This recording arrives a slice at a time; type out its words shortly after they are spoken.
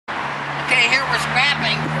for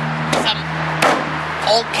scrapping some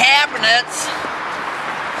old cabinets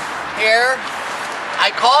here.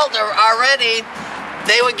 I called her already.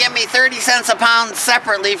 They would give me 30 cents a pound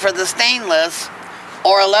separately for the stainless,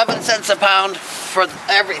 or 11 cents a pound for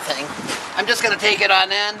everything. I'm just going to take it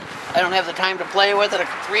on in. I don't have the time to play with it.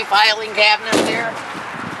 3 filing cabinets here.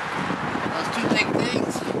 Those 2 big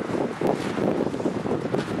things.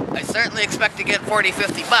 I certainly expect to get 40,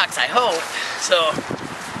 50 bucks, I hope. So,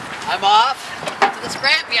 I'm off to the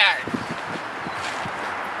scrap yard.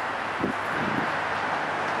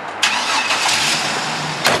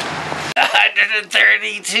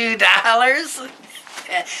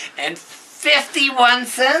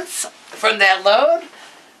 $132.51 from that load.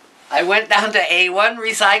 I went down to A1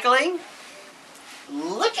 Recycling.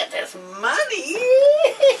 Look at this money.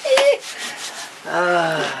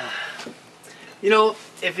 You know,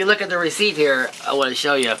 if you look at the receipt here, I want to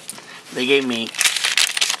show you. They gave me, you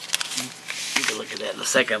can look at that in a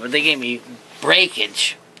second, but they gave me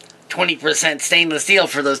breakage. 20% stainless steel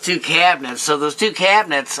for those 2 cabinets. So those 2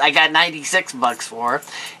 cabinets I got 96 bucks for.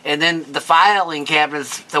 And then the filing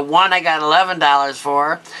cabinets, the one I got $11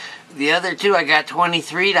 for. The other 2 I got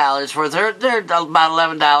 $23 for. They're about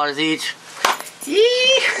 $11 each.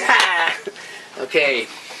 Yeehaw! Okay,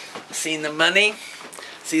 seen the money?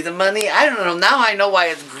 See the money? I don't know. Now I know why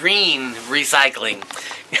it's green recycling.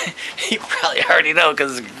 You probably already know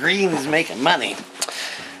because green is making money.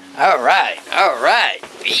 All right.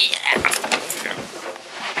 Yeah.